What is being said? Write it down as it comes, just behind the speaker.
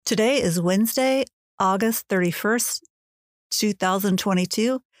Today is Wednesday, August 31st,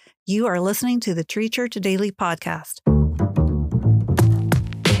 2022. You are listening to the Tree Church Daily Podcast.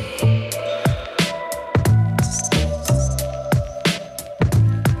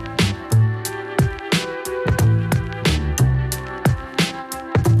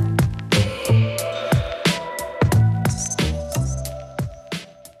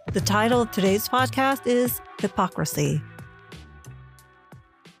 The title of today's podcast is Hypocrisy.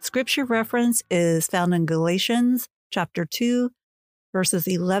 Scripture reference is found in Galatians chapter 2, verses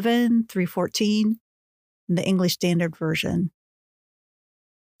 11 through 14 in the English Standard Version.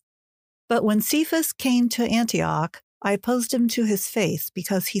 But when Cephas came to Antioch, I opposed him to his face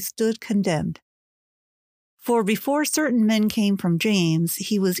because he stood condemned. For before certain men came from James,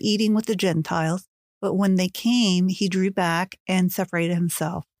 he was eating with the Gentiles, but when they came, he drew back and separated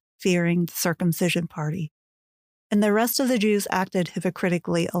himself, fearing the circumcision party. And the rest of the Jews acted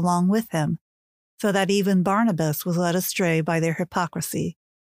hypocritically along with him, so that even Barnabas was led astray by their hypocrisy.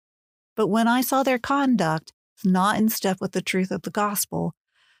 But when I saw their conduct not in step with the truth of the gospel,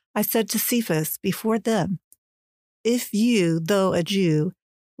 I said to Cephas before them, "If you, though a Jew,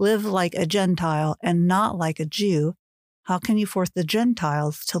 live like a Gentile and not like a Jew, how can you force the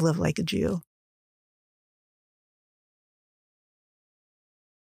Gentiles to live like a Jew?"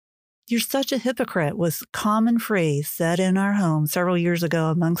 "You're such a hypocrite" was a common phrase said in our home several years ago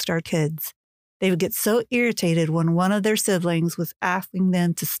amongst our kids. They would get so irritated when one of their siblings was asking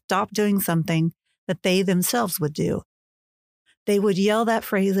them to stop doing something that they themselves would do. They would yell that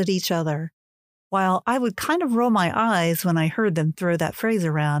phrase at each other. While I would kind of roll my eyes when I heard them throw that phrase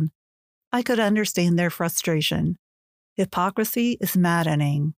around, I could understand their frustration. Hypocrisy is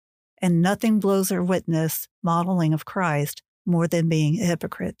maddening, and nothing blows our witness modeling of Christ more than being a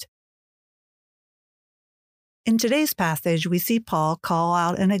hypocrite. In today's passage, we see Paul call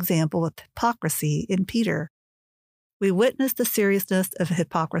out an example of hypocrisy in Peter. We witness the seriousness of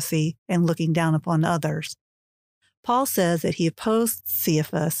hypocrisy and looking down upon others. Paul says that he opposed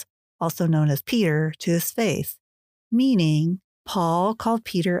Cephas, also known as Peter, to his face, meaning Paul called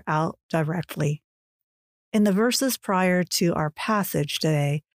Peter out directly. In the verses prior to our passage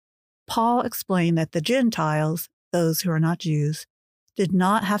today, Paul explained that the Gentiles, those who are not Jews, did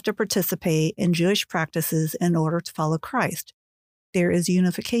not have to participate in Jewish practices in order to follow Christ. There is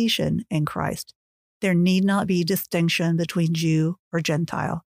unification in Christ. There need not be distinction between Jew or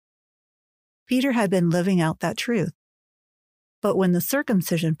Gentile. Peter had been living out that truth. But when the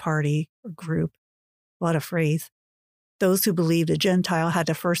circumcision party or group, what a phrase, those who believed a Gentile had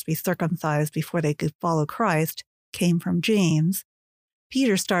to first be circumcised before they could follow Christ, came from James,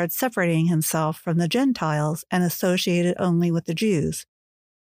 Peter started separating himself from the Gentiles and associated only with the Jews.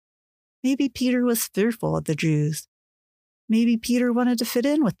 Maybe Peter was fearful of the Jews. Maybe Peter wanted to fit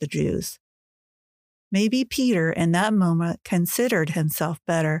in with the Jews. Maybe Peter, in that moment, considered himself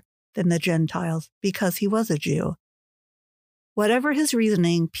better than the Gentiles because he was a Jew. Whatever his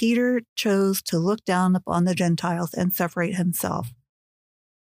reasoning, Peter chose to look down upon the Gentiles and separate himself.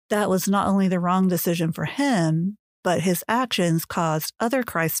 That was not only the wrong decision for him, but his actions caused other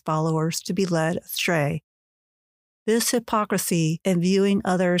Christ followers to be led astray. This hypocrisy in viewing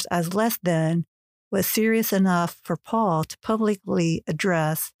others as less than was serious enough for Paul to publicly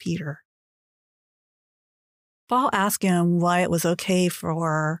address Peter. Paul asked him why it was okay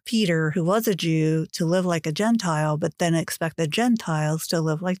for Peter, who was a Jew, to live like a Gentile, but then expect the Gentiles to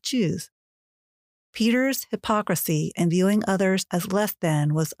live like Jews. Peter's hypocrisy in viewing others as less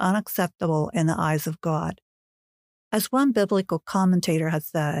than was unacceptable in the eyes of God. As one biblical commentator has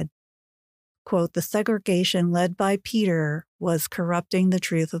said, quote, "The segregation led by Peter was corrupting the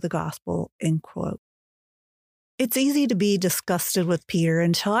truth of the gospel," end quote. It's easy to be disgusted with Peter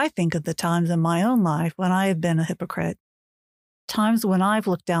until I think of the times in my own life when I have been a hypocrite. Times when I've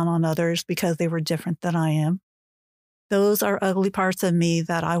looked down on others because they were different than I am. Those are ugly parts of me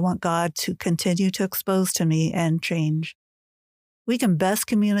that I want God to continue to expose to me and change. We can best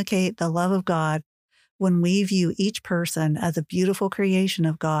communicate the love of God when we view each person as a beautiful creation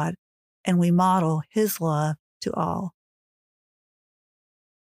of God and we model His love to all.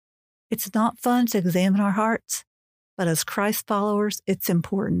 It's not fun to examine our hearts, but as Christ followers, it's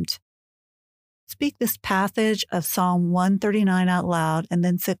important. Speak this passage of Psalm 139 out loud and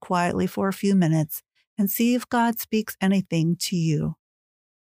then sit quietly for a few minutes and see if God speaks anything to you.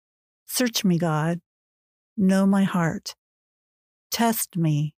 Search me, God. Know my heart. Test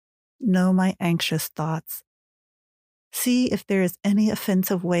me. Know my anxious thoughts. See if there is any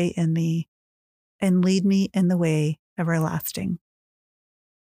offensive way in me, and lead me in the way everlasting.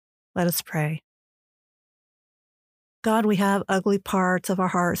 Let us pray. God, we have ugly parts of our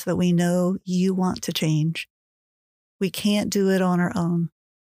hearts that we know you want to change. We can't do it on our own.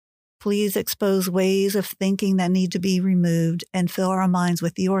 Please expose ways of thinking that need to be removed and fill our minds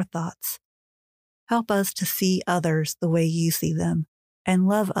with your thoughts. Help us to see others the way you see them and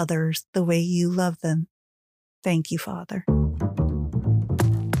love others the way you love them. Thank you, Father.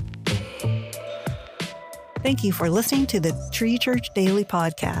 Thank you for listening to the Tree Church Daily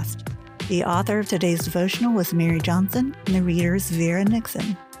Podcast. The author of today's devotional was Mary Johnson, and the reader is Vera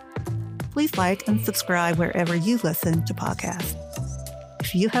Nixon. Please like and subscribe wherever you listen to podcasts.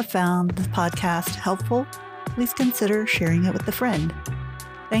 If you have found the podcast helpful, please consider sharing it with a friend.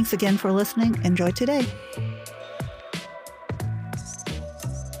 Thanks again for listening. Enjoy today.